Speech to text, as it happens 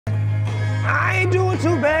I ain't doing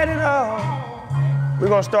too bad at all. We're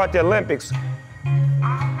gonna start the Olympics.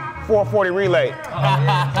 440 relay.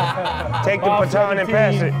 Take the baton and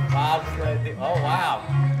pass it. Bobsled. Oh, wow.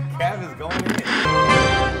 Kev is going in.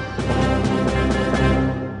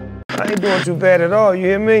 I ain't doing too bad at all, you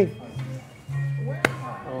hear me?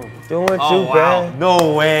 Doing too bad.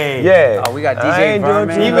 No way. Yeah. Oh, we got I DJ ain't doing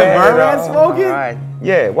Verman. too Even bad at Verman all. smoking? All right.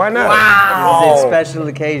 Yeah, why not? Wow. It's a special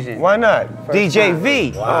occasion. Why not? DJ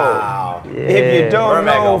V. Wow. If you don't Verman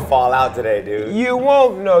know, gonna fall out today, dude. you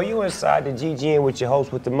won't know. You inside the GGN with your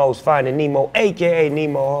host with the most, finding Nemo, aka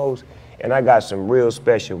Nemo host. And I got some real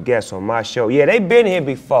special guests on my show. Yeah, they've been here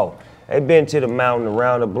before. They've been to the mountain,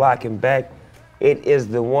 around the block and back. It is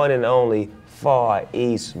the one and only Far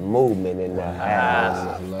East Movement in the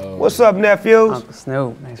house. What's up, nephews? Uncle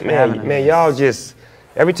Snoop, thanks for having us. Man, y'all just,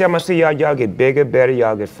 every time I see y'all, y'all get bigger, better,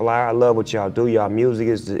 y'all get flyer. I love what y'all do. Y'all music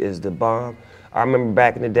is the bomb. I remember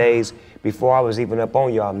back in the days, before I was even up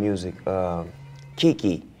on y'all music,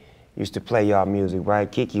 Kiki used to play y'all music,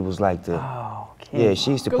 right? Kiki was like the, yeah,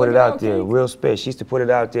 she used to put it out there, real space. She used to put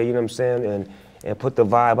it out there, you know what I'm saying? And put the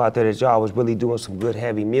vibe out there that y'all was really doing some good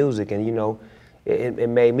heavy music, and you know, it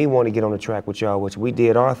made me want to get on the track with y'all, which we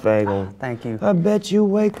did our thing on. Thank you. I bet you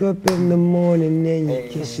wake up in the morning and you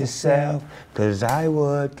kiss yourself, cause I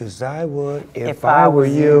would if I were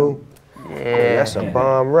you. Yeah. That's a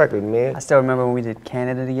bomb record, man. I still remember when we did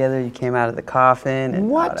Canada together. You came out of the coffin. And,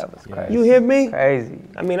 What? Oh, that was crazy. You hear me? Crazy.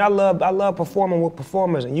 I mean, I love performing with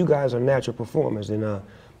performers, and you guys are natural performers, and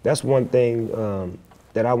that's one thing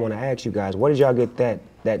that I want to ask you guys. Where did y'all get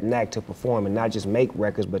that knack to perform and not just make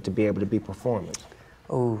records, but to be able to be performers?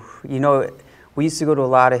 Oh, you know, we used to go to a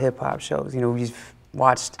lot of hip hop shows. You know, we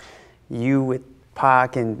watched you with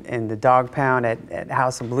Pac and the Dog Pound at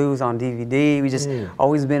House of Blues on DVD. We just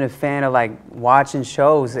always been a fan of like watching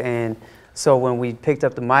shows, and so when we picked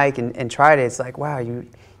up the mic and tried it, it's like, wow, you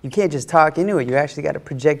can't just talk into it. You actually got to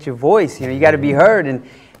project your voice. You know, you got to be heard. And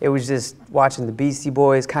it was just watching the Beastie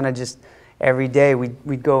Boys, kind of just every day.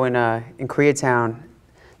 We'd go in Koreatown.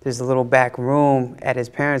 There's a little back room at his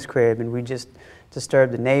parents' crib, and we just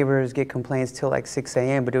disturb the neighbors, get complaints till like 6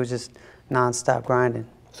 a.m. But it was just nonstop grinding.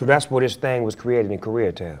 So that's where this thing was created in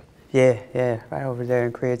Koreatown. Yeah, right over there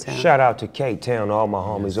in Koreatown. Shout out to K-Town, all my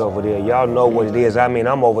homies over there. Y'all know what it is. I mean,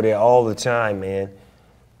 I'm over there all the time, man.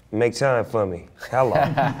 Make time for me. Hello.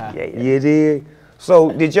 Yeah. You did? So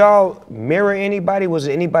did y'all mirror anybody? Was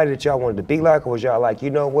there anybody that y'all wanted to be like, or was y'all like, you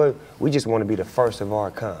know what, we just want to be the first of our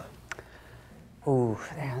kind? Ooh,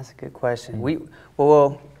 damn, that's a good question.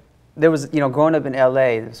 Well, there was, you know, growing up in LA,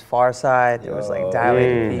 there was Far Side, there was like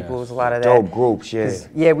Dilated People, there was a lot of that. Dope groups, yeah.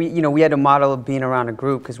 Yeah, we had a model of being around a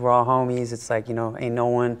group because we're all homies. It's like, you know, ain't no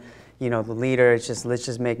one, you know, the leader. It's just, let's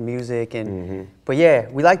just make music. And but yeah,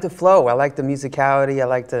 we like the flow. I like the musicality. I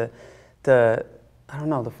like the I don't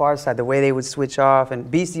know, the Far Side, the way they would switch off. And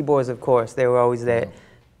Beastie Boys, of course, they were always that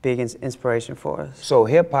big inspiration for us. So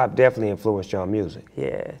hip hop definitely influenced y'all music.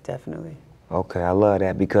 Yeah, definitely. Okay, I love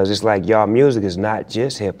that because it's like y'all music is not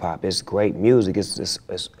just hip hop. It's great music. It's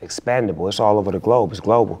expandable. It's all over the globe. It's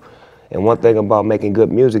global. And one thing about making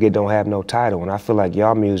good music, it don't have no title. And I feel like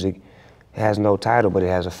y'all music has no title, but it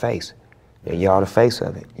has a face. And y'all the face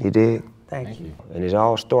of it. You dig? Thank you. And it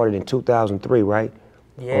all started in 2003, right?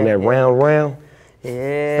 Yeah. On that round.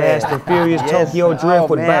 Yeah. Fast and Furious Tokyo Drift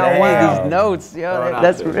with Bow Wow. These notes, yo,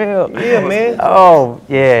 that's real. Yeah, man. Oh,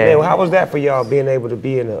 yeah. Man, how was that for y'all being able to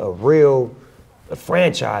be in a real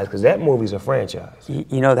franchise? Because that movie's a franchise.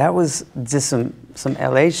 You know, that was just some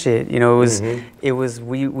LA shit. You know, it was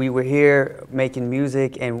we were here making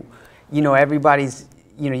music, and you know, everybody's,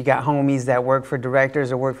 you know, you got homies that work for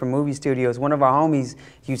directors or work for movie studios. One of our homies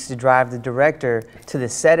used to drive the director to the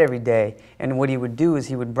set every day, and what he would do is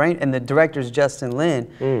he would and the director's Justin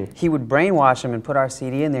Lin, he would brainwash him and put our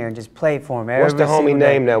CD in there and just play it for him. What's the homie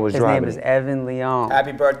name that was driving? His name is Evan Leon.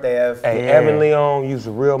 Happy birthday, Ev. Hey, Evan Leon, you's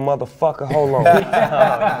a real motherfucker. Hold on.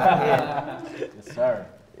 Yeah. Yes, sir.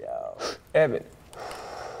 Yo. Evan.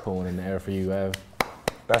 Pulling in the air for you, Ev.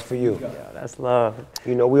 That's for you. Yo, that's love.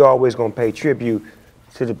 You know, we always gonna pay tribute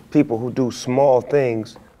to the people who do small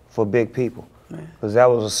things for big people. Because that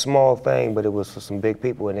was a small thing, but it was for some big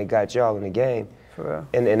people, and they got y'all in the game. For real.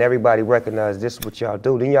 And everybody recognized this is what y'all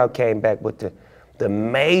do. Then y'all came back with the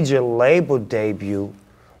major label debut,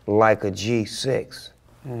 like a G6.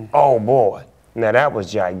 Oh boy, now that was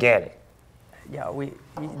gigantic. Yeah,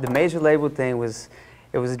 the major label thing was,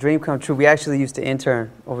 it was a dream come true. We actually used to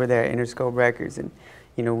intern over there at Interscope Records, and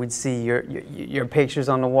you know, we'd see your pictures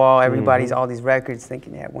on the wall, everybody's all these records,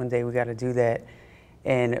 thinking, yeah, one day we got to do that.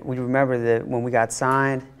 And we remember that when we got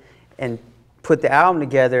signed and put the album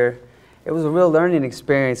together, it was a real learning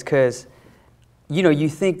experience because you know, you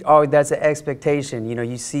think, oh, that's an expectation. You know,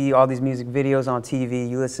 you see all these music videos on TV,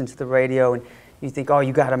 you listen to the radio, and you think, oh,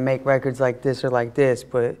 you got to make records like this or like this.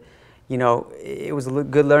 But, you know, it was a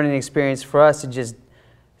good learning experience for us to just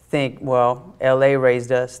think, well, LA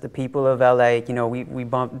raised us, the people of LA, you know, we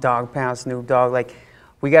bumped Dog Pound, Snoop Dogg, like,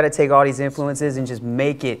 we got to take all these influences and just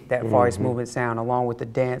make it that Far East Movement sound, along with the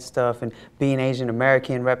dance stuff and being Asian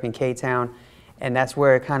American, repping K-Town, and that's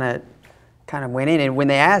where it kind of went in. And when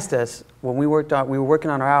they asked us, when we were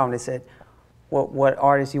working on our album, they said, what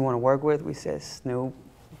artists you want to work with? We said Snoop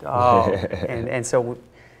Dogg, and so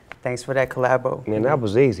thanks for that collabo. Man, that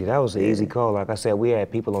was easy. That was an easy call. Like I said, we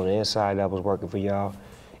had people on the inside that was working for y'all,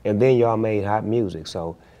 and then y'all made hot music.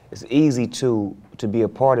 So it's easy to be a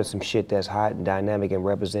part of some shit that's hot and dynamic and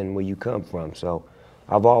representing where you come from. So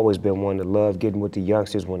I've always been one to love getting with the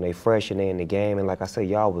youngsters when they fresh and they in the game. And like I said,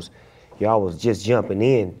 y'all was just jumping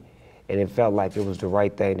in, and it felt like it was the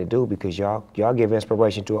right thing to do because y'all give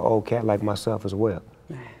inspiration to an old cat like myself as well.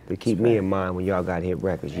 To keep me in mind when y'all got hit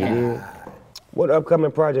records. You did? What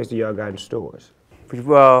upcoming projects do y'all got in stores?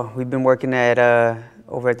 Well, we've been working at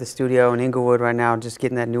over at the studio in Inglewood right now, just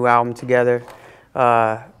getting that new album together.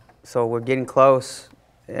 So we're getting close.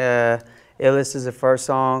 Illest is the first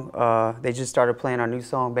song. They just started playing our new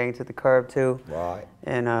song, Bang to the Curb, too. Right.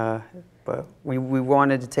 And but we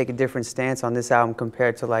wanted to take a different stance on this album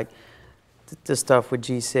compared to like the stuff with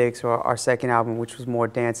G6 or our second album, which was more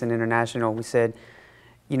dance and international. We said,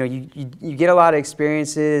 you know, you get a lot of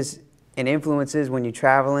experiences and influences when you're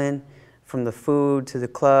traveling, from the food to the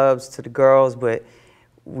clubs to the girls, but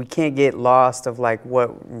we can't get lost of like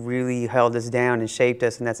what really held us down and shaped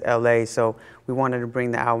us, and that's LA. So we wanted to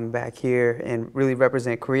bring the album back here and really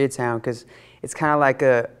represent Koreatown, because it's kind of like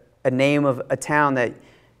a name of a town that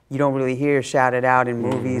you don't really hear shouted out in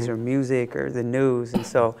movies or music or the news. And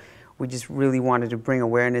so we just really wanted to bring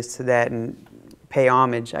awareness to that and pay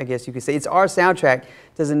homage, I guess you could say. It's our soundtrack.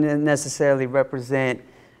 Doesn't necessarily represent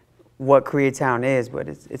what Koreatown is, but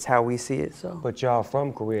it's how we see it. So. But y'all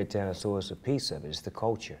from Koreatown, so it's a piece of it. It's the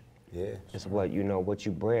culture. Yeah. It's what, you know, what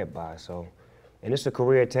you bred by. So, and it's a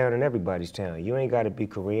Koreatown in everybody's town. You ain't got to be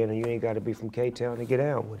Korean, and you ain't got to be from K-Town to get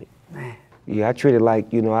down with it. Man. Yeah, I treat it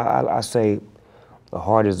like, you know, I say the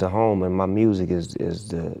heart is the home, and my music is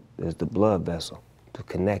the blood vessel to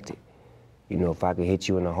connect it. You know, if I can hit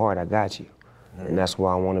you in the heart, I got you. And that's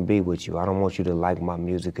why I want to be with you. I don't want you to like my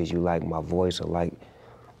music because you like my voice or like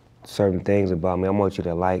certain things about me. I want you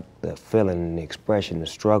to like the feeling and the expression, the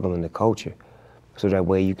struggle and the culture. So that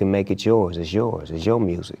way you can make it yours. It's yours. It's your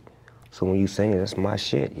music. So when you sing it, that's my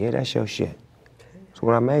shit. Yeah, that's your shit. That's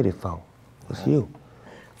what I made it for. It's you.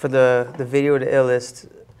 For the video to Illest,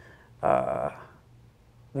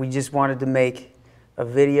 we just wanted to make a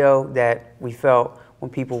video that we felt when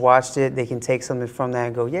people watched it, they can take something from that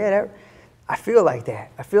and go, yeah, I feel like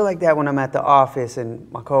that. I feel like that when I'm at the office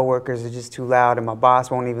and my coworkers are just too loud and my boss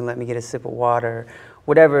won't even let me get a sip of water,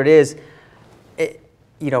 whatever it is.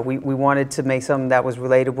 You know, we wanted to make something that was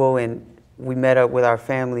relatable, and we met up with our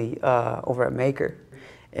family over at Maker,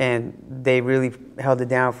 and they really held it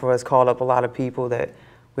down for us, called up a lot of people that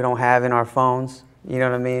we don't have in our phones, you know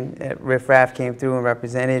what I mean? Riff Raff came through and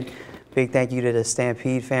represented. Big thank you to the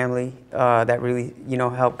Stampede family that really, you know,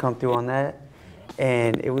 helped come through on that.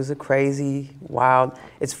 And it was a crazy, wild,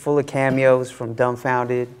 it's full of cameos from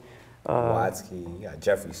Dumbfounded. Watsky, you got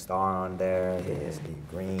Jeffree Star on there, Steve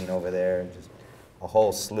Green over there, just a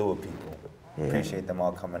whole slew of people. Appreciate them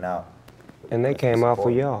all coming out. And they came out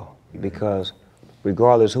for y'all because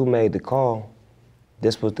regardless who made the call,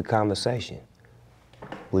 this was the conversation.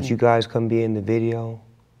 Would you guys come be in the video?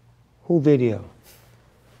 Who video?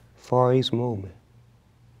 Far East Movement.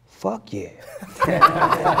 Fuck yeah.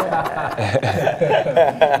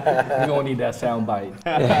 We're gonna need that sound bite.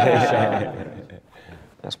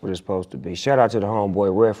 That's what it's supposed to be. Shout out to the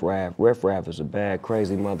homeboy Riff Raff. Riff Raff is a bad,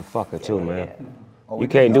 crazy motherfucker too, man. You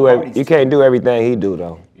can't do everything he do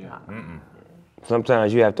though. Yeah.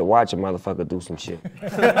 Sometimes you have to watch a motherfucker do some shit.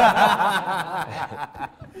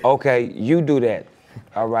 Okay, you do that.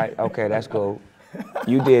 All right, okay, that's cool.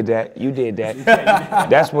 You did that, you did that.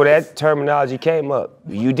 That's where that terminology came up.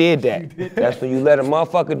 You did that. That's when you let a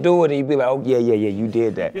motherfucker do it and you be like, oh yeah, you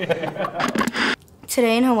did that.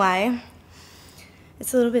 Today in Hawaii,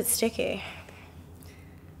 it's a little bit sticky.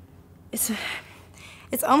 It's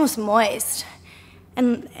almost moist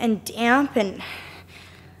and damp, and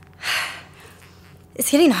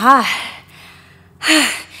it's getting hot.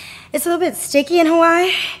 It's a little bit sticky in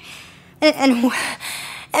Hawaii and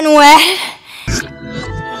wet.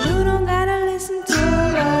 You don't gotta listen to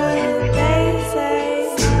what they say.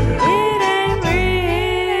 It ain't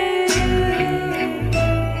real.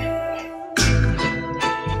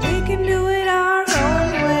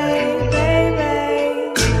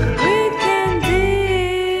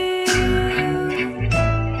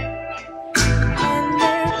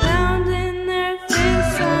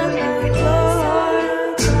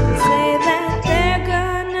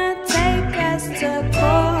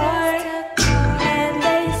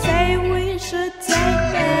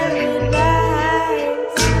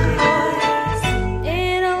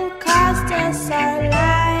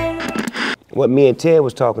 what me and Ted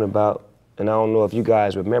was talking about, and I don't know if you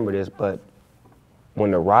guys remember this, but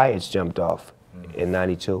when the riots jumped off in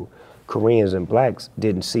 '92, Koreans and blacks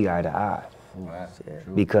didn't see eye to eye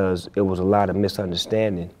because it was a lot of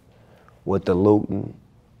misunderstanding with the looting,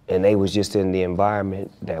 and they was just in the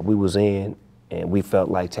environment that we was in, and we felt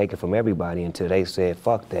like taking from everybody until they said,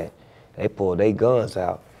 fuck that. They pulled their guns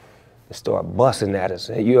out and started busting at us,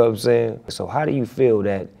 you know what I'm saying? So how do you feel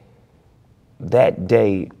that that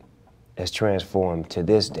day has transformed to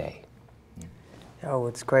this day? Oh,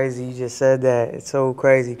 it's crazy you just said that. It's so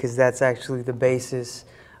crazy because that's actually the basis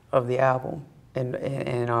of the album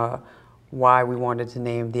and why we wanted to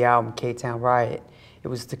name the album K-Town Riot. It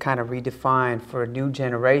was to kind of redefine for a new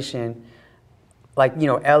generation. Like, you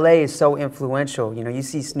know, LA is so influential. You know, you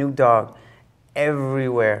see Snoop Dogg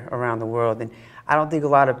everywhere around the world. And I don't think a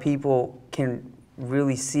lot of people can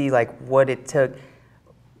really see like what it took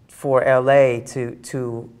for LA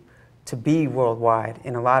to be worldwide.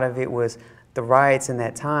 And a lot of it was the riots in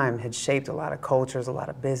that time had shaped a lot of cultures, a lot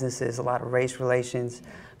of businesses, a lot of race relations,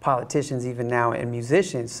 politicians even now, and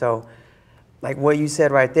musicians. So like what you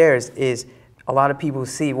said right there is a lot of people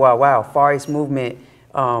see, wow, Far East Movement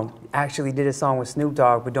actually did a song with Snoop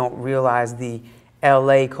Dogg, but don't realize the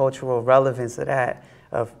LA cultural relevance of that,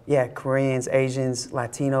 of, yeah, Koreans, Asians,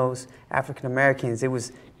 Latinos, African Americans. It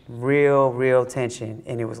was real tension,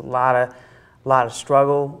 and it was a lot of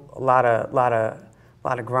struggle, a lot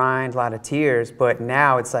of grind, a lot of tears. But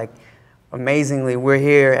now it's like, amazingly, we're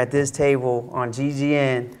here at this table on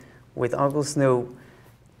GGN with Uncle Snoop,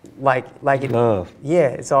 like it, love. Yeah,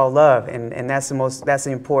 it's all love, and that's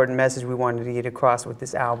the important message we wanted to get across with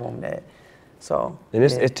this album.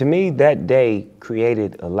 And to me, that day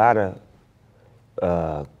created a lot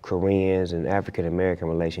of Koreans and African American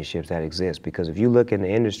relationships that exist, because if you look in the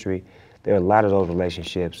industry, there are a lot of those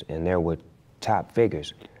relationships, and they're with top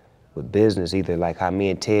figures, with business, either like how me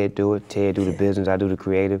and Ted do it. Ted do the business, I do the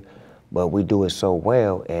creative, but we do it so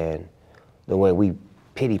well, and the way we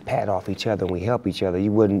pity pat off each other and we help each other,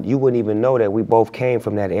 you wouldn't even know that we both came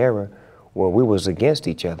from that era where we was against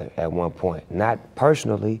each other at one point. Not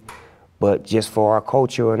personally, but just for our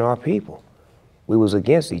culture and our people. We was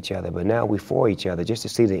against each other, but now we for each other, just to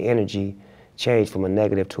see the energy change from a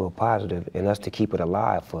negative to a positive, and us to keep it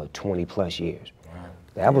alive for 20 plus years. Wow.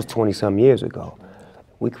 That was 20-some years ago.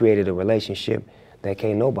 We created a relationship that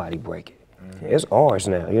can't nobody break it. It's ours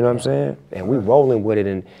now, you know what I'm saying? And we rolling with it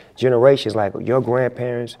in generations, like your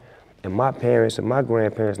grandparents and my parents and my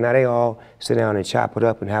grandparents. Now they all sit down and chop it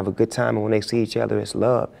up and have a good time, and when they see each other, it's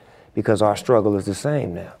love, because our struggle is the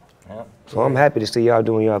same now. Yeah. So I'm happy to see y'all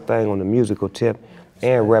doing y'all thing on the musical tip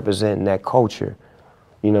and representing that culture,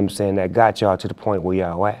 you know what I'm saying, that got y'all to the point where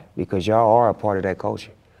y'all at, because y'all are a part of that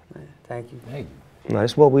culture. Thank you. Thank you. Now,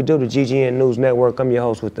 that's what we do, the GGN News Network. I'm your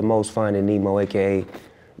host with the most, finding Nemo, aka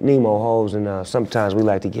Nemo Hoes, and sometimes we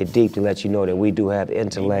like to get deep to let you know that we do have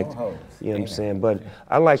intellect, you know what I'm saying? But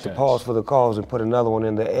I like to pause for the calls and put another one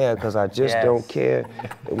in the air, because I just don't care.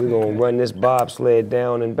 We're going to run this bobsled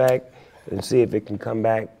down and back and see if it can come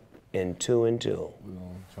back in 2 and 2. We're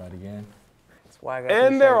going to try it again. That's why I got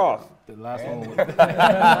and they're off. The last one was...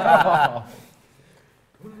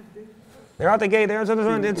 They're out the gate, they're turn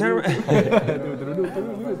around.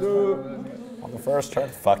 On the first turn,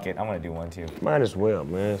 fuck it, I'm gonna do one too. Might as well,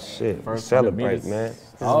 man. Shit. First celebrate, man.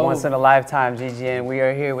 This is once in a lifetime, GGN. We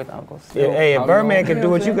are here with Uncle Snoop. Yeah, hey, if Birdman can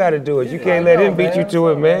do it, you gotta do it. You can't let him beat you to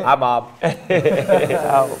it, man. I'm up.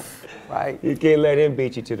 Right. You can't let him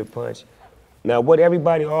beat you to the punch. Now, what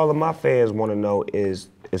everybody, all of my fans want to know is,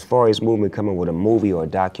 as far as movement coming with a movie or a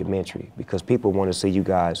documentary, because people want to see you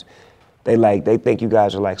guys. They think you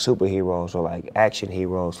guys are like superheroes or like action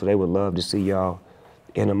heroes, so they would love to see y'all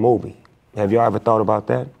in a movie. Have y'all ever thought about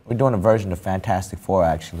that? We're doing a version of Fantastic Four,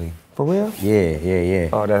 actually. For real? Yeah.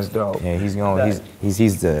 Oh, that's dope. Yeah, he's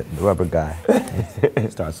the rubber guy.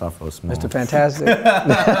 Starts off real small. Mr. Fantastic.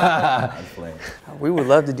 We would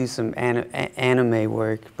love to do some anime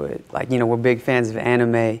work, but like, you know, we're big fans of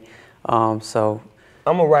anime, so.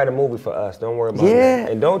 I'm gonna write a movie for us, don't worry about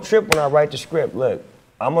that. And don't trip when I write the script, look.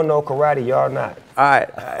 I'm gonna know karate, y'all not. All right.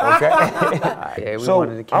 Okay? Yeah, we so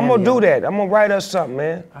wanted a cameo. I'm gonna do that. I'm gonna write us something,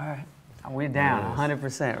 man. All right. We're down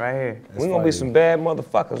 100% right here. We're gonna be some bad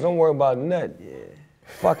motherfuckers. Don't worry about nothing. Yeah.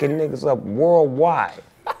 Fucking niggas up worldwide.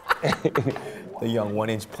 The young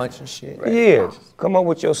 1-inch punch and shit. Right? Yeah. Come up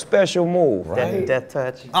with your special move, right? Death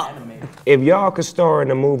touch. If y'all could star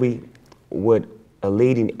in a movie with a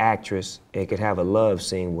leading actress and could have a love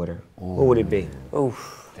scene with her, who would it be?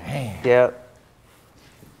 Oof. Damn. Yep.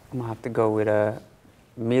 I'm gonna have to go with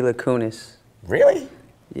Mila Kunis. Really?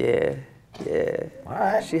 Yeah. All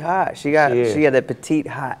right. She hot. She got that petite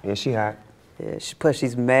hot. Yeah, she hot. Yeah, plus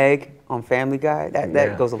she's Meg on Family Guy.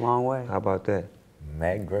 That goes a long way. How about that?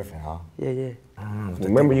 Meg Griffin, huh? Yeah.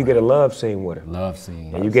 Remember, you get a love scene with her. Love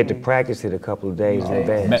scene. And you get to practice it a couple of days in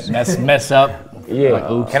advance. Mess up. Yeah. Like,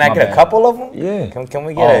 oops, Can I my get bad. a couple of them? Yeah. Can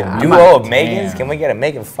we get a duo of Megans? Can we get a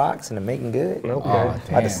Megan Fox and a Megan Good? Okay.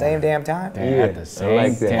 At the same damn time? Damn, Yeah, at the same, I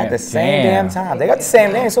like that. At the same damn time. They got the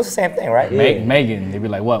same name, so it's the same thing, right? Megan, they be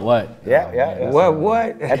like, what? Yeah.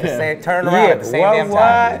 What? At the same, turn around at the same damn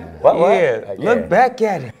time. What? Yeah. Like, Look back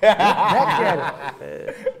at it. Back at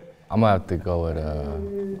it. I'm gonna have to go with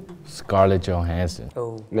Scarlett Johansson.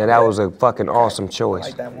 Oh. Now that was a fucking awesome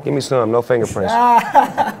choice. Give me some, no fingerprints.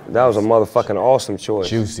 That was a motherfucking awesome choice.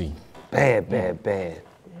 Juicy. Bad.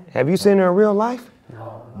 Have you seen her in real life?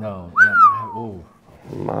 No. Ooh.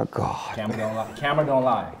 My God. Camera don't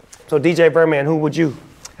lie. So DJ Birdman, who would you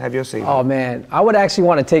have your seat? Oh man, I would actually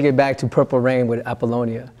want to take it back to Purple Rain with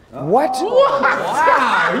Apollonia. What?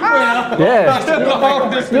 Yeah.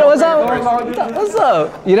 You know what's up? What's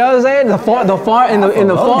up? You know what I'm saying? The farm in the farm.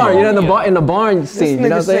 You know in the barn scene. You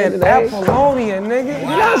know what I'm saying? Apollonia, nigga. You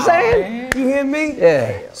know what I'm saying? You hear me?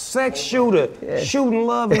 Yeah. Sex shooter, shooting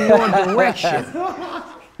love in your direction.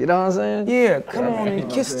 You know what I'm saying? Yeah, come on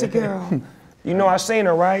and kiss the girl. You know I seen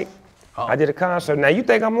her, right? I did a concert. Now you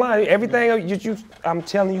think I'm lying? Everything I'm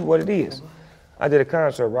telling you what it is. I did a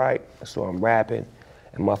concert, right? So I'm rapping,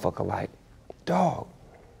 and motherfucker like, dog,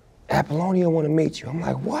 Apollonia want to meet you. I'm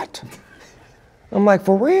like, what? I'm like,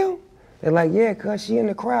 for real? They're like, yeah, cuz she in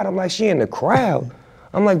the crowd. I'm like, she in the crowd?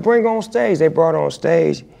 I'm like, bring her on stage. They brought her on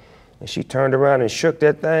stage, and she turned around and shook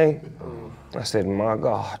that thing. I said, my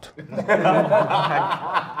God.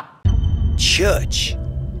 Church,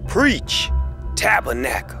 preach,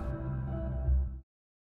 tabernacle.